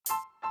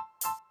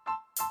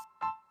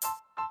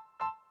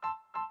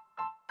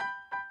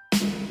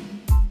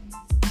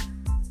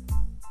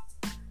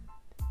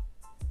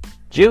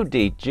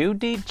Judy,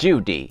 Judy,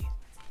 Judy.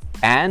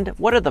 And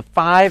what are the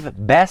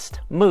 5 best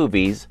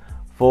movies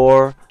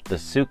for the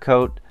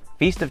Sukkot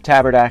Feast of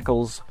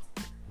Tabernacles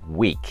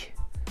week?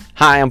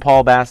 Hi, I'm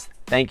Paul Bass.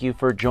 Thank you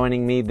for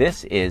joining me.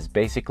 This is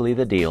Basically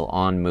the Deal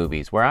on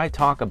Movies, where I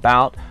talk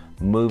about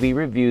movie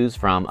reviews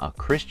from a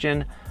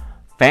Christian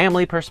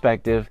family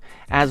perspective,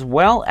 as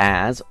well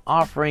as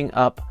offering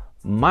up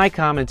my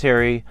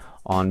commentary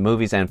on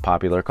movies and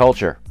popular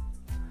culture.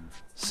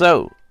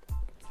 So,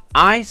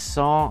 I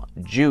saw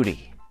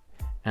Judy,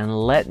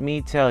 and let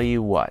me tell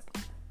you what.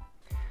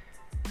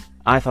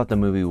 I thought the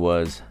movie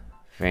was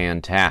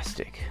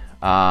fantastic.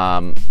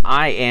 I'm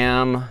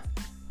kind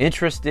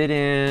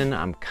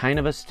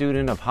of a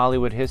student of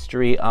Hollywood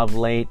history of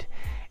late,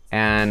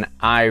 and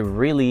I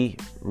really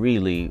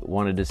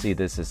wanted to see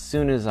this as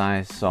soon as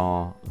I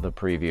saw the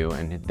preview,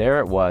 and there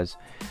it was.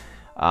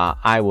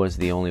 I was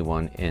the only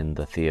one in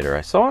the theater.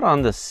 I saw it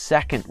on the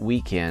second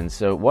weekend,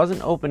 so it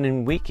wasn't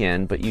opening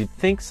weekend, but you'd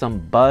think some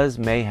buzz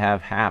may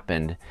have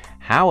happened.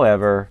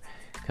 However,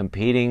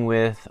 competing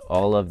with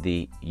all of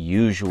the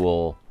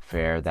usual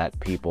fare that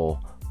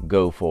people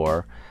go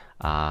for,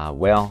 on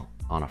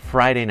a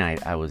Friday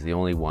night, I was the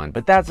only one.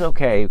 But that's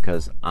okay,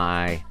 because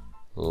I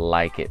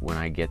like it when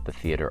I get the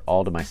theater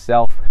all to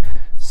myself.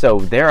 So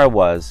there I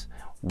was,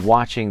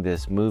 watching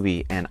this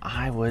movie, and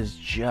I was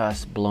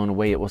just blown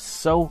away. It was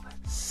so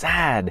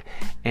sad,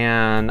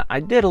 and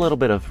I did a little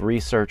bit of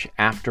research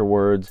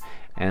afterwards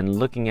and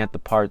looking at the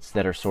parts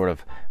that are sort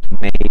of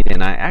made,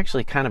 and I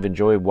actually kind of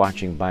enjoy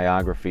watching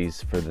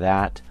biographies for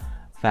that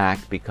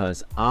fact,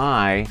 because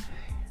I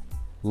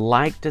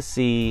like to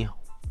see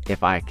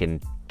if I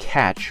can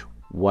catch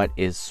what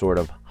is sort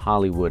of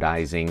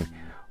Hollywoodizing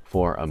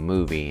for a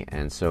movie.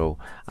 And so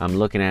I'm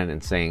looking at it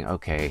and saying,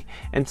 okay,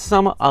 and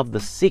some of the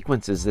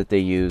sequences that they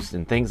used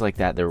and things like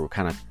that, they were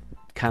kind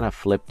of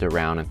flipped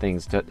around and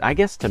things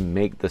to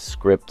make the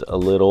script a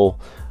little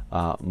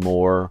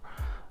more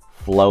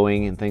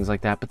flowing and things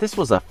like that. But this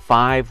was a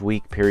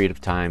 5-week period of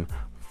time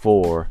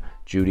for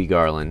Judy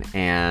Garland,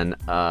 and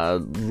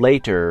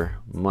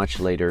much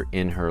later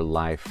in her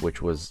life,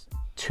 which was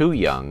too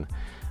young,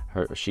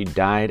 she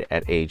died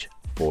at age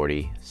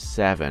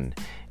 47,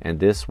 and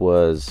this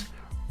was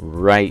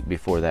right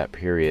before that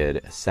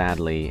period,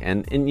 sadly.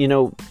 And you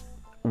know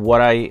what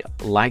I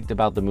liked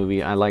about the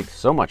movie, I liked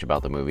so much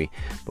about the movie,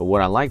 but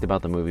what I liked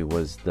about the movie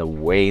was the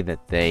way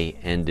that they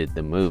ended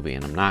the movie.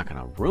 And I'm not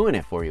going to ruin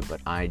it for you,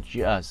 but I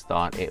just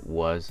thought it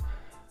was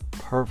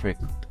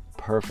perfect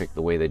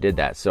the way they did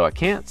that. So I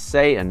can't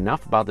say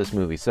enough about this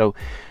movie. So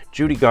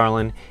Judy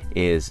Garland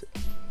is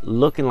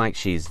looking like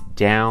she's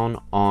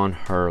down on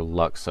her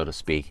luck, so to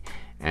speak,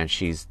 and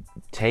she's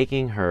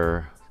taking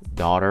her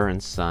daughter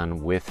and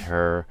son with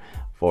her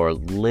for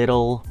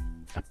little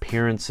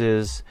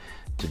appearances,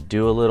 to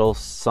do a little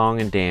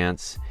song and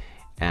dance,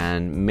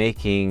 and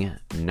making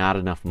not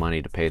enough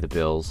money to pay the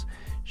bills.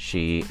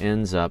 She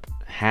ends up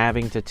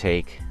having to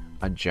take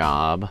a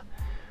job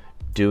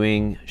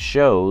doing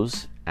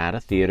shows at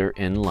a theater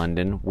in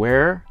London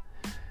where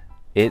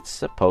it's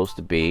supposed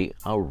to be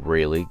a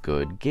really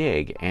good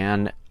gig.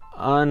 And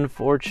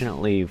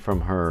unfortunately,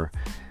 from her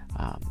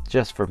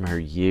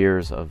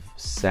years of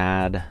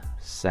sad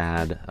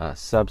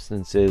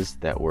substances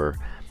that were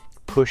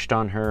pushed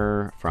on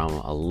her from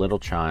a little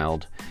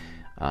child,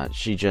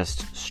 she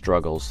just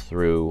struggles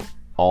through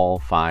all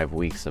 5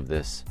 weeks of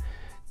this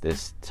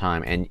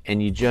time, and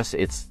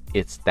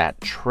it's that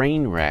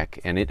train wreck.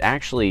 And it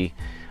actually,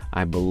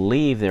 I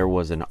believe there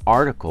was an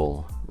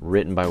article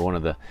written by one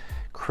of the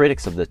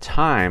critics of the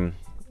time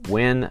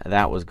when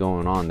that was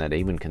going on that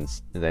even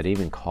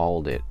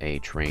called it a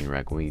train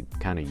wreck. We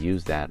kind of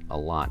use that a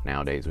lot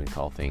nowadays. We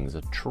call things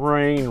a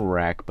train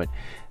wreck, but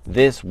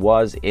this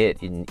was it,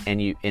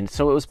 and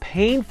so it was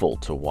painful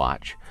to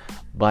watch,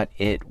 but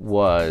it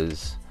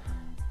was,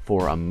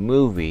 for a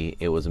movie,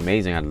 it was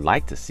amazing. I'd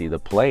like to see the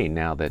play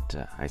now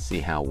that I see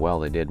how well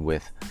they did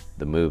with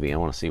the movie. I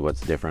want to see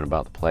what's different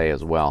about the play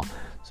as well.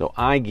 So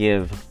I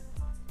give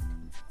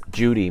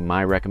Judy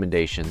my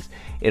recommendations.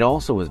 It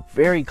also was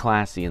very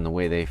classy in the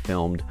way they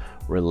filmed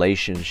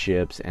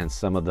relationships and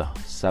some of the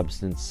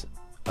substance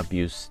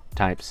abuse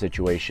type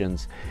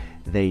situations.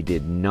 They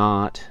did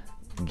not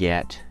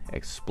get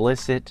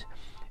explicit,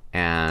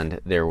 and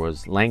there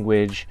was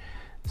language,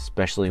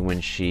 especially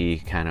when she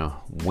kind of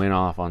went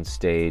off on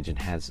stage and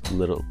has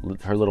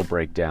her little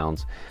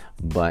breakdowns.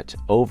 But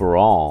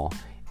overall,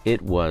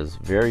 it was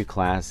very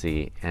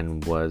classy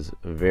and was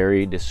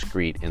very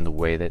discreet in the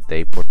way that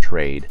they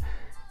portrayed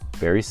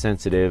very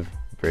sensitive,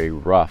 very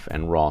rough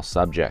and raw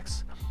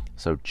subjects.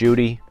 So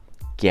Judy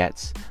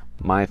gets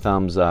my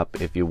thumbs up,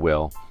 if you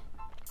will,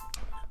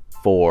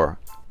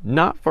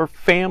 not for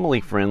family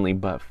friendly,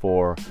 but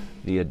for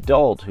the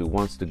adult who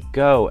wants to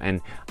go.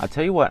 And I'll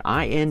tell you what,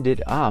 I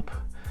ended up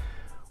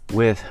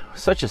with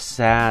such a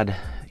sad,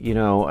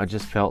 I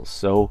just felt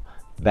so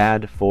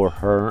bad for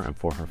her and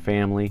for her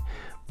family.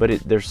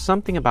 But there's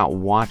something about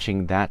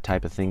watching that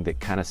type of thing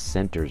that kind of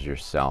centers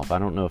yourself. I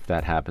don't know if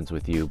that happens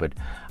with you, but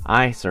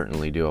I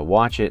certainly do. I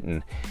watch it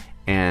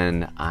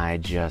and I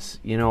just,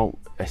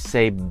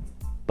 say,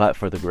 but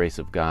for the grace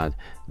of God,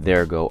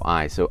 there go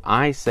I. So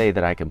I say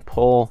that I can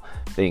pull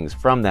things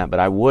from that, but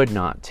I would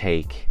not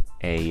take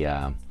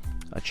a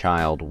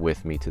child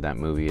with me to that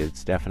movie.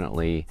 It's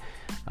definitely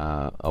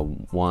a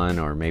one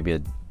or maybe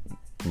a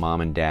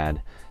mom and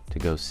dad to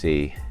go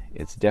see.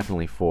 It's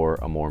definitely for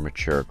a more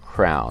mature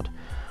crowd.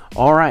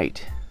 All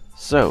right,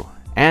 so,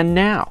 and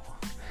now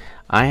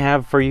I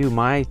have for you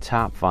my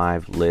top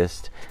 5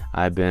 list.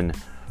 I've been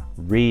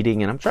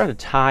reading, and I'm trying to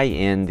tie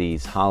in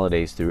these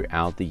holidays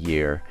throughout the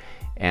year.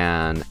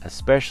 And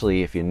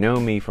especially if you know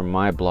me from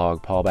my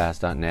blog,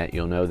 paulbass.net,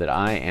 you'll know that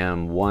I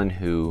am one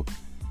who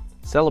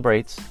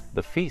celebrates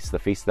the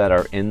feasts that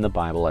are in the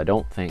Bible. I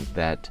don't think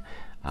that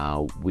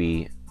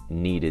we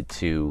needed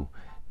to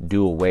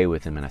do away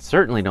with them, and I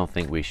certainly don't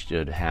think we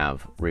should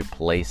have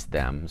replaced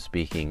them.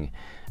 Speaking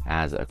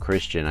as a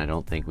Christian, I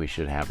don't think we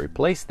should have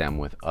replaced them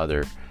with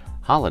other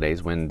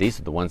holidays when these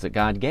are the ones that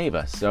God gave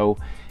us. So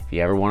if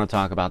you ever want to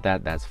talk about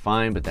that, that's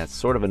fine, but that's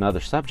sort of another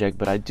subject.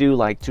 But I do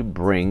like to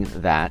bring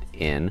that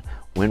in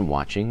when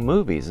watching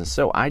movies. And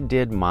so I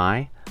did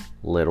my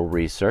little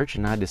research,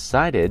 and I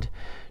decided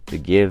to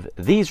give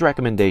these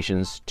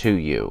recommendations to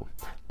you.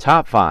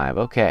 Top 5.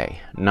 Okay,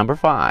 number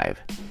 5,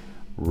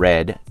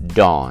 Red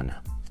Dawn,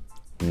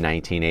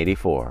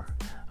 1984.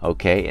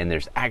 Okay, and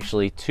there's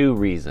actually 2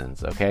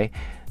 reasons, okay?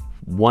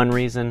 One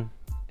reason,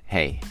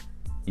 hey,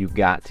 you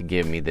got to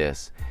give me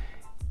this.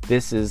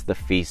 This is the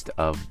Feast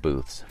of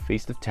Booths.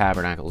 Feast of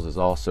Tabernacles is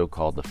also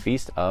called the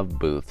Feast of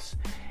Booths,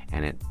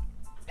 and it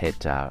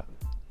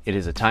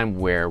is a time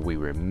where we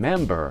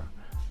remember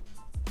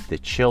the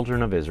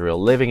children of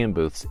Israel living in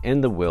booths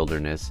in the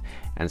wilderness.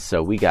 And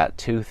so we got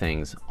 2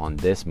 things on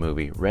this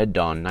movie, Red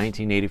Dawn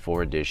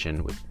 1984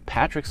 edition, with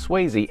Patrick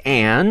Swayze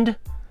and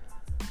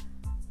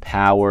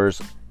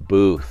Powers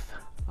Booth.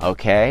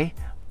 Okay,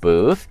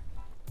 booths.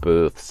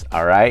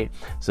 All right,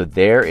 so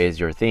there is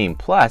your theme.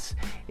 Plus,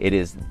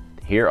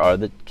 here are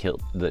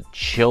the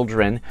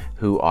children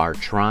who are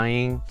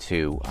trying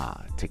to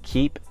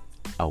keep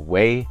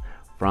away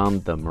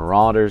from the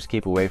marauders,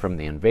 keep away from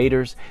the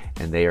invaders,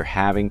 and they are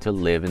having to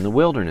live in the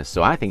wilderness.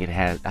 So I think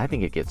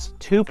it gets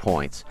 2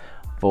 points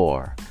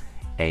for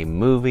a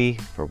movie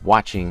for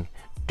watching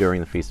during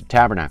the Feast of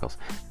Tabernacles.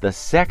 The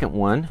second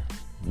one,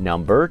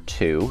 number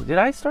 2. Did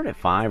I start at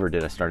 5 or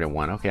did I start at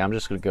 1? Okay, I'm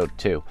just going to go to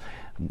 2.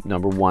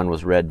 Number 1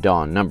 was Red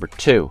Dawn. Number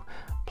 2,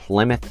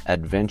 Plymouth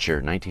Adventure,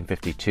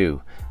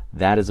 1952.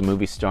 That is a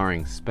movie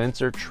starring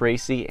Spencer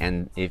Tracy,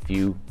 and if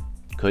you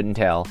couldn't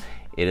tell,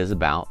 it is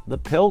about the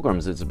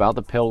Pilgrims. It's about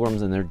the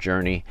Pilgrims and their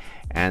journey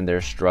and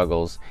their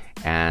struggles,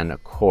 and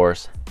of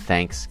course,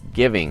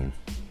 Thanksgiving.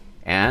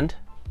 And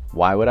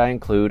why would I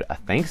include a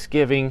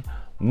Thanksgiving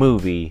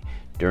movie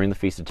during the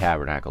Feast of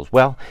Tabernacles?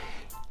 Well,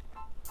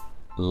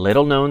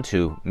 little known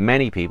to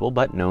many people,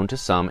 but known to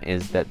some,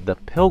 is that the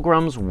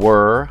Pilgrims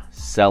were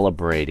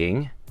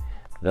celebrating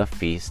the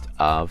Feast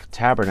of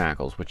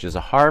Tabernacles, which is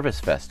a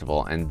harvest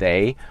festival, and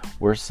they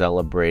were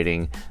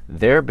celebrating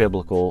their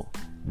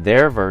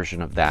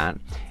version of that.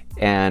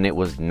 And it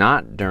was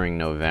not during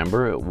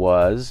November, it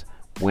was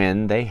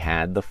when they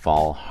had the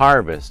fall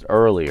harvest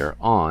earlier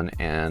on,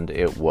 and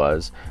it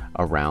was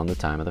around the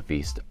time of the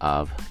Feast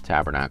of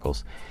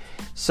Tabernacles.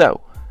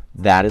 So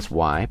that is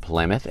why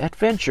Plymouth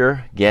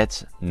Adventure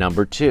gets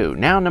number 2.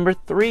 Now number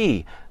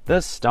 3,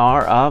 The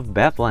Star of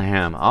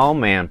Bethlehem. Oh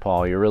man,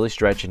 Paul, you're really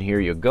stretching here.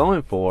 You're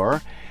going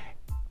for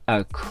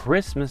a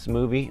Christmas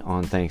movie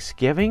on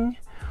Thanksgiving?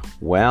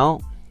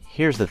 Well,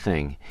 here's the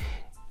thing.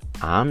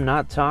 I'm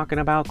not talking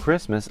about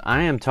Christmas.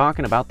 I am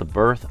talking about the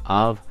birth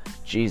of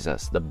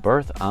Jesus, the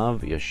birth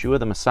of Yeshua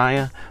the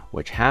Messiah,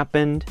 which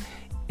happened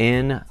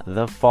in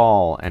the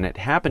fall. And it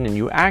happened, and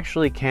you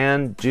actually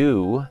can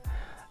do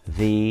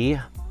the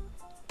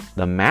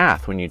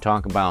math when you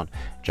talk about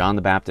John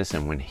the Baptist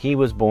and when he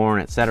was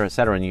born, etc.,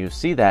 etc., and you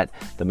see that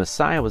the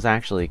Messiah was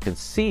actually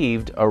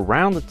conceived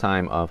around the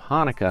time of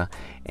Hanukkah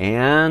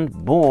and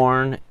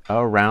born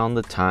around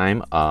the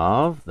time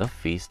of the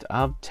Feast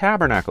of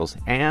Tabernacles.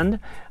 And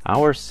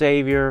our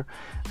Savior,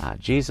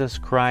 Jesus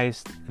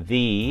Christ,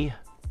 the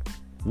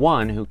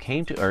one who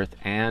came to earth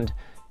and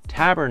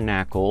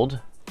tabernacled,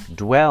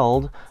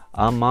 dwelled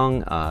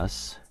among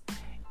us,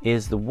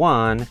 is the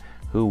one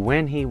who,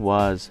 when he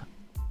was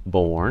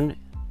born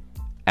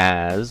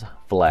as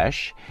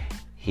flesh,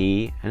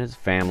 he and his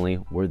family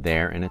were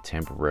there in a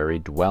temporary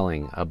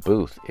dwelling, a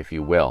booth, if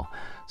you will.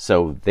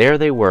 So there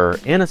they were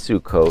in a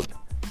Sukkot,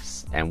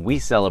 and we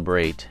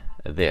celebrate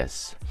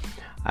this.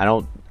 I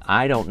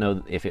don't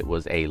know if it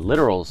was a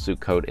literal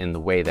Sukkot in the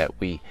way that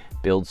we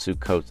build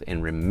Sukkots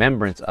in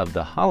remembrance of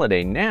the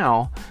holiday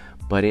now,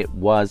 but it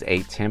was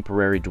a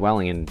temporary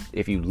dwelling. And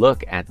if you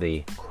look at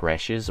the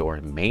creches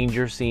or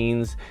manger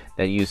scenes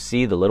that you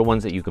see, the little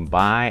ones that you can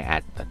buy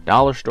at the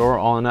dollar store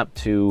on up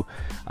to,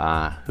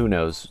 who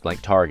knows,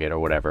 like Target or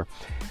whatever,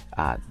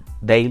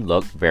 they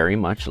look very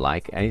much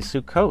like a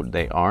Sukkot.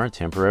 They are a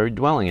temporary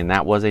dwelling, and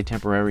that was a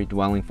temporary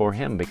dwelling for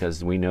him,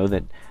 because we know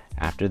that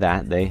after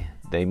that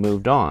they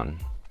moved on.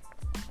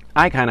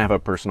 I kind of have a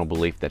personal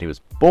belief that he was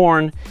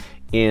born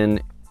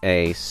in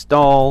a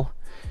stall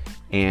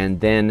and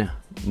then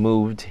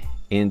moved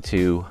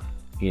into,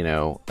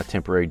 a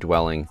temporary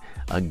dwelling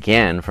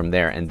again from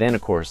there. And then,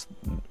 of course,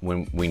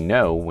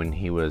 when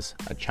he was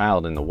a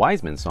child and the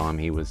wise men saw him,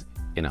 he was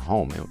in a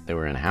home. They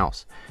were in a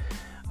house.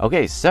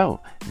 Okay, so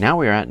now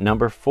we're at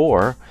number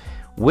 4,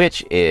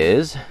 which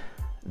is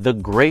The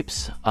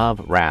Grapes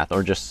of Wrath,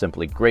 or just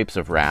simply Grapes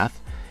of Wrath.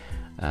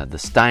 The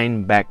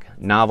Steinbeck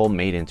novel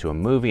made into a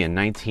movie in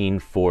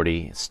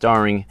 1940,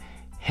 starring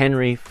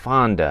Henry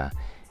Fonda.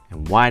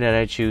 And why did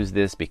I choose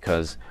this?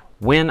 Because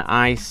when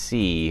I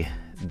see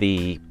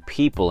the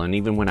people, and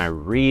even when I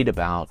read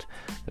about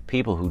the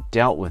people who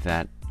dealt with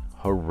that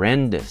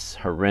horrendous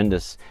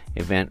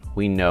event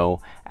we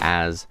know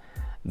as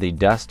the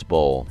Dust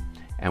Bowl,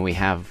 and we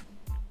have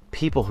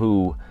people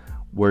who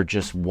were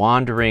just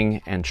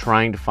wandering and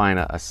trying to find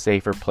a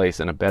safer place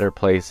and a better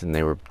place, and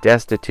they were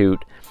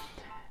destitute.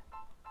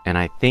 And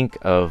I think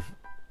of,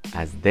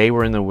 as they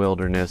were in the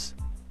wilderness,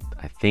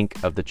 I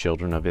think of the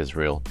children of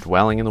Israel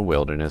dwelling in the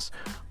wilderness,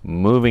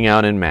 moving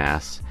out en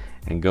masse,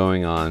 and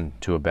going on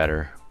to a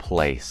better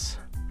place.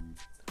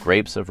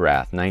 Grapes of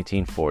Wrath,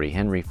 1940,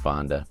 Henry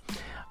Fonda.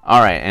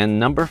 All right, and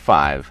number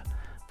 5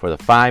 for the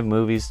 5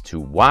 movies to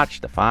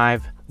watch, the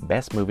 5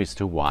 best movies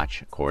to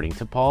watch, according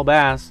to Paul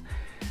Bass,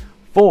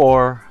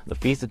 for the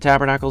Feast of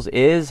Tabernacles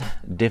is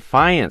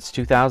Defiance,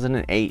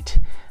 2008.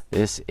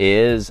 This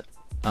is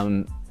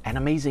an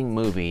amazing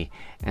movie.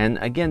 And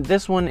again,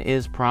 this one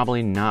is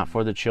probably not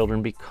for the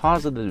children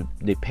because of the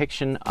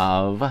depiction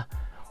of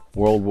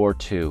World War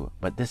II.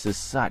 But this is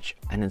such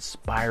an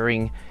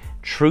inspiring,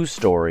 true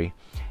story.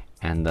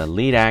 And the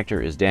lead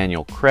actor is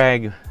Daniel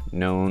Craig,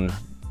 known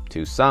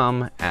to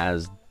some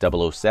as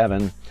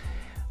 007,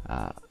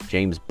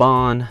 James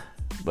Bond.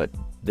 But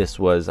this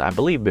was, I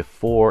believe,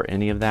 before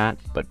any of that.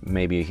 But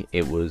maybe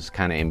it was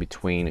kind of in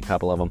between a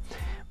couple of them.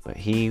 But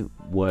he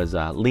was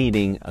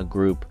leading a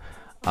group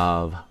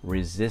of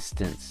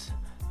resistance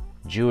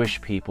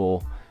Jewish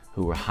people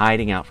who were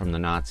hiding out from the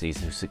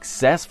Nazis, who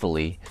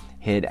successfully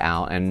hid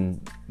out,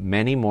 and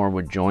many more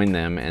would join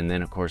them. And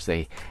then, of course,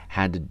 they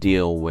had to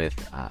deal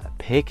with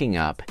picking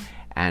up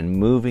and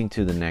moving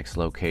to the next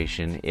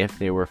location if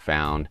they were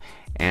found.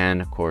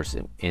 And, of course,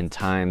 in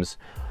times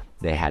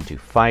they had to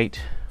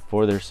fight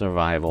for their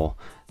survival.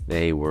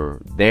 They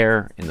were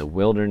there in the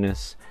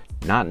wilderness,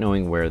 not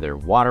knowing where their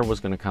water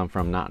was going to come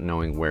from, not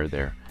knowing where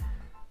their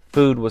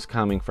food was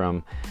coming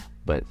from,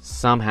 but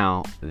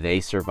somehow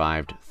they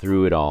survived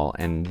through it all.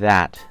 And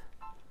that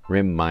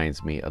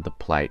reminds me of the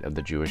plight of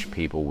the Jewish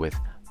people with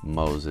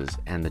Moses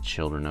and the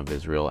children of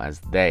Israel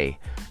as they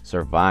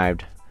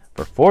survived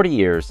for 40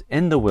 years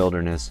in the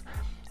wilderness,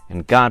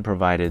 and God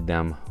provided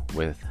them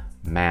with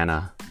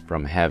manna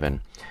from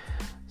heaven.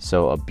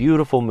 So a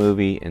beautiful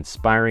movie,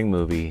 inspiring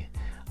movie,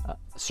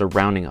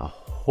 surrounding a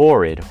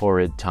horrid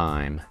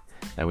time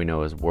that we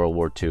know as World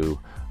War II,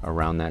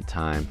 around that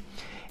time.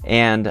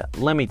 And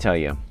let me tell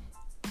you,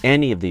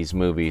 any of these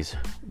movies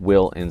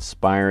will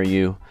inspire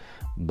you,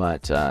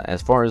 but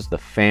as far as the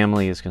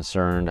family is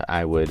concerned,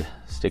 I would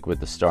stick with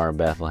the Star of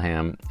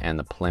Bethlehem and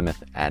the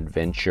Plymouth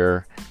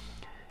Adventure.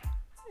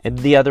 And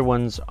the other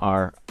ones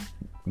are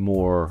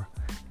more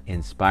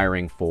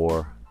inspiring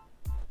for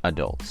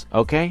adults.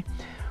 Okay?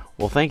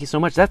 Well, thank you so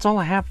much. That's all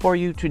I have for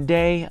you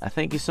today.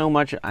 Thank you so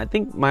much. I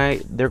think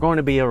they're going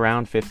to be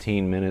around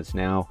 15 minutes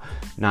now.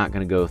 Not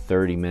going to go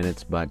 30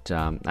 minutes, but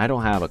I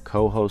don't have a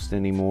co-host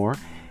anymore.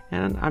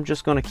 And I'm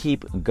just going to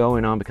keep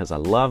going on because I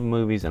love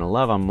movies, and I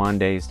love on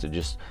Mondays to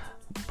just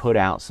put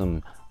out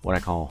some what I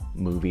call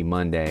Movie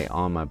Monday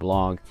on my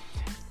blog.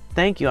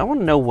 Thank you. I want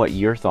to know what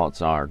your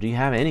thoughts are. Do you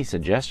have any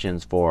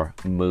suggestions for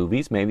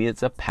movies? Maybe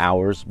it's a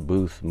Powers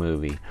Booth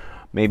movie.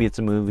 Maybe it's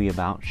a movie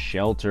about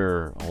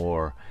shelter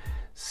or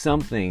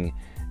something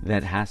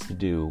that has to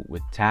do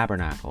with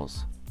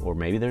tabernacles. Or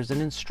maybe there's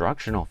an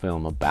instructional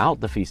film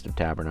about the Feast of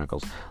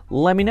Tabernacles.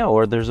 Let me know.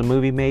 Or there's a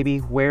movie maybe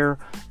where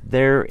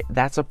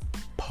that's a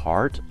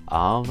part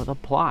of the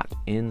plot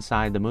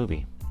inside the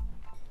movie.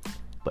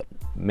 But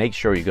make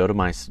sure you go to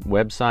my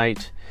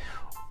website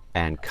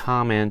and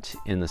comment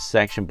in the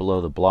section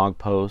below the blog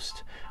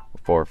post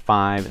for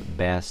 5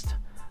 best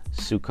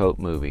Sukkot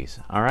movies.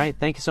 All right,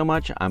 thank you so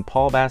much. I'm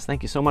Paul Bass.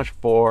 Thank you so much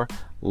for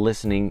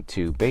listening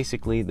to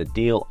basically the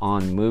Deal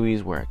on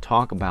Movies, where I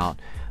talk about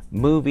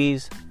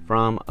movies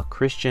from a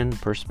Christian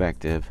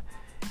perspective.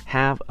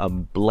 Have a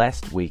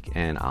blessed week,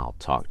 and I'll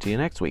talk to you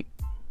next week.